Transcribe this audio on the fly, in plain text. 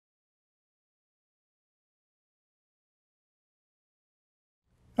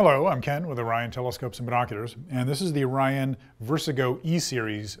Hello, I'm Ken with Orion Telescopes and Binoculars, and this is the Orion VersaGo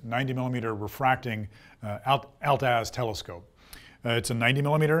E-Series 90mm refracting Altaz telescope. It's a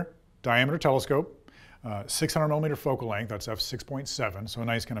 90mm diameter telescope, 600mm focal length, that's f6.7, so a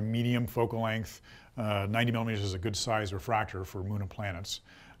nice kind of medium focal length. 90mm is a good size refractor for moon and planets,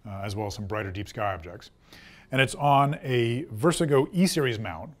 as well as some brighter deep sky objects. And it's on a VersaGo E-Series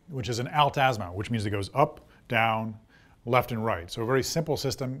mount, which is an Altaz mount, which means it goes up, down, left and right. So a very simple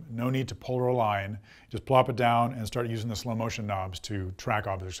system, no need to polar align. Just plop it down and start using the slow motion knobs to track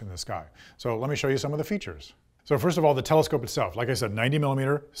objects in the sky. So let me show you some of the features. So first of all, the telescope itself. Like I said,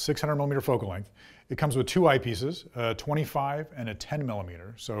 90mm, 600mm focal length. It comes with two eyepieces, a 25 and a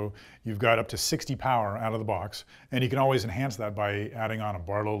 10mm. So you've got up to 60 power out of the box. And you can always enhance that by adding on a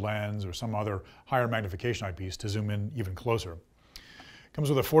Barlow lens or some other higher magnification eyepiece to zoom in even closer. It comes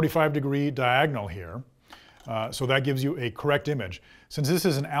with a 45-degree diagonal here. So that gives you a correct image. Since this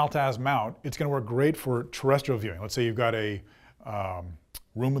is an Altaz mount, it's going to work great for terrestrial viewing. Let's say you've got a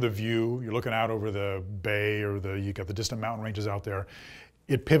room with a view, you're looking out over the bay or you've got the distant mountain ranges out there.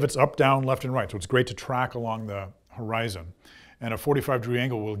 It pivots up, down, left, and right, so it's great to track along the horizon. And a 45-degree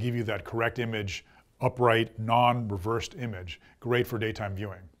angle will give you that correct image, upright, non-reversed image, great for daytime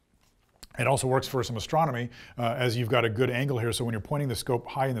viewing. It also works for some astronomy, as you've got a good angle here, so when you're pointing the scope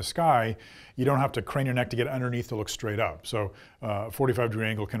high in the sky, you don't have to crane your neck to get underneath to look straight up. So 45-degree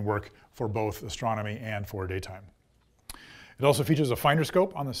angle can work for both astronomy and for daytime. It also features a finder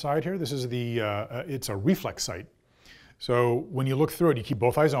scope on the side here. This is it's a reflex sight. So when you look through it, you keep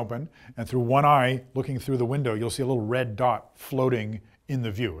both eyes open, and through one eye, looking through the window, you'll see a little red dot floating in the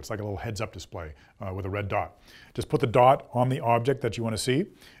view. It's like a little heads-up display with a red dot. Just put the dot on the object that you want to see,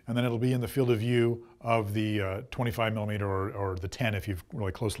 and then it'll be in the field of view of the 25mm or the 10 if you've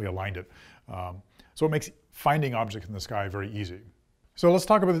really closely aligned it. So it makes finding objects in the sky very easy. So let's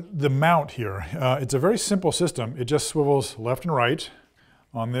talk about the mount here. It's a very simple system. It just swivels left and right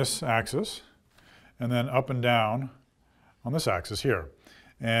on this axis, and then up and down on this axis here.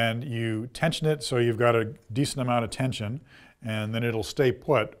 And you tension it so you've got a decent amount of tension, and then it'll stay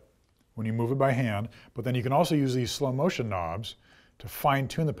put when you move it by hand. But then you can also use these slow motion knobs to fine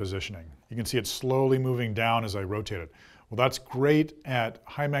tune the positioning. You can see it slowly moving down as I rotate it. Well, that's great at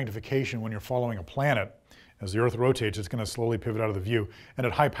high magnification when you're following a planet. As the Earth rotates, it's going to slowly pivot out of the view. And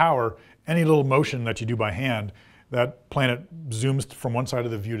at high power, any little motion that you do by hand, that planet zooms from one side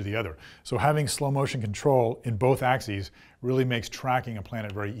of the view to the other. So having slow motion control in both axes really makes tracking a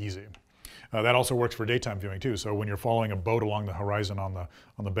planet very easy. That also works for daytime viewing too. So when you're following a boat along the horizon on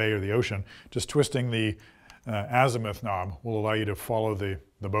the bay or the ocean, just twisting the azimuth knob will allow you to follow the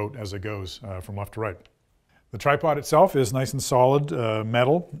boat as it goes from left to right. The tripod itself is nice and solid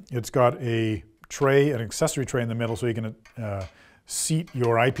metal. It's got a tray, an accessory tray in the middle, so you can seat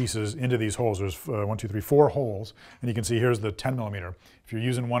your eyepieces into these holes. There's 4 holes, and you can see here's the 10mm. If you're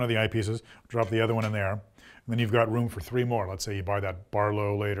using one of the eyepieces, drop the other one in there. And then you've got room for 3 more. Let's say you buy that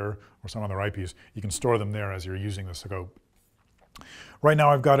Barlow later or some other eyepiece. You can store them there as you're using the scope. Right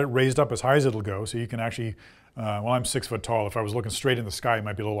now I've got it raised up as high as it'll go, so you can actually, well, I'm 6 foot tall. If I was looking straight in the sky, it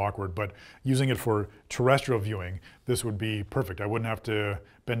might be a little awkward, but using it for terrestrial viewing, this would be perfect. I wouldn't have to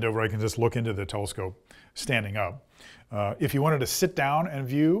bend over. I can just look into the telescope standing up. If you wanted to sit down and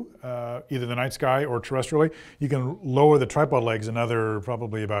view either the night sky or terrestrially, you can lower the tripod legs another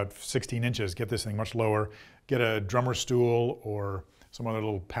probably about 16 inches, get this thing much lower, get a drummer stool or some other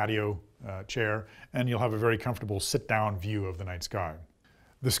little patio chair, and you'll have a very comfortable sit-down view of the night sky.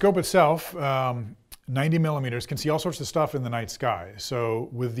 The scope itself, 90mm, can see all sorts of stuff in the night sky. So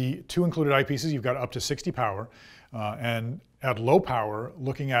with the 2 included eyepieces, you've got up to 60 power. And at low power,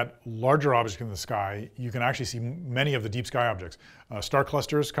 looking at larger objects in the sky, you can actually see many of the deep sky objects. Star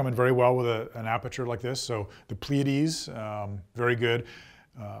clusters come in very well with an aperture like this. So the Pleiades, very good.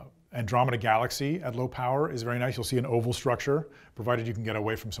 Andromeda Galaxy at low power is very nice. You'll see an oval structure, provided you can get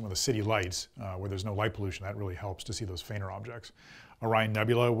away from some of the city lights where there's no light pollution. That really helps to see those fainter objects. Orion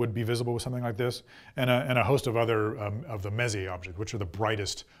Nebula would be visible with something like this, and a host of other of the Messier objects, which are the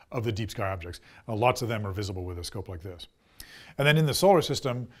brightest of the deep sky objects. Lots of them are visible with a scope like this. And then in the solar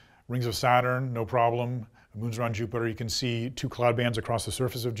system, rings of Saturn, no problem. Moons around Jupiter, you can see 2 cloud bands across the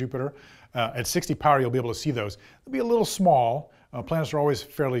surface of Jupiter. At 60 power, you'll be able to see those. They'll be a little small. Planets are always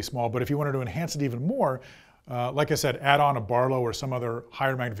fairly small, but if you wanted to enhance it even more, like I said, add on a Barlow or some other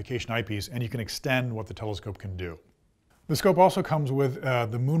higher magnification eyepiece, and you can extend what the telescope can do. The scope also comes with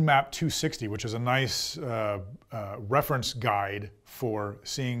the MoonMap 260, which is a nice reference guide for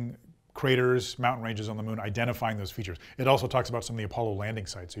seeing craters, mountain ranges on the moon, identifying those features. It also talks about some of the Apollo landing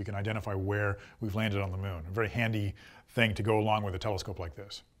sites, so you can identify where we've landed on the moon. A very handy thing to go along with a telescope like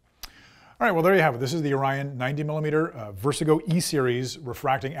this. All right, well, there you have it. This is the Orion 90mm VersaGo E-Series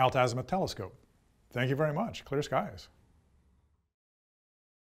refracting Altazimuth telescope. Thank you very much. Clear skies.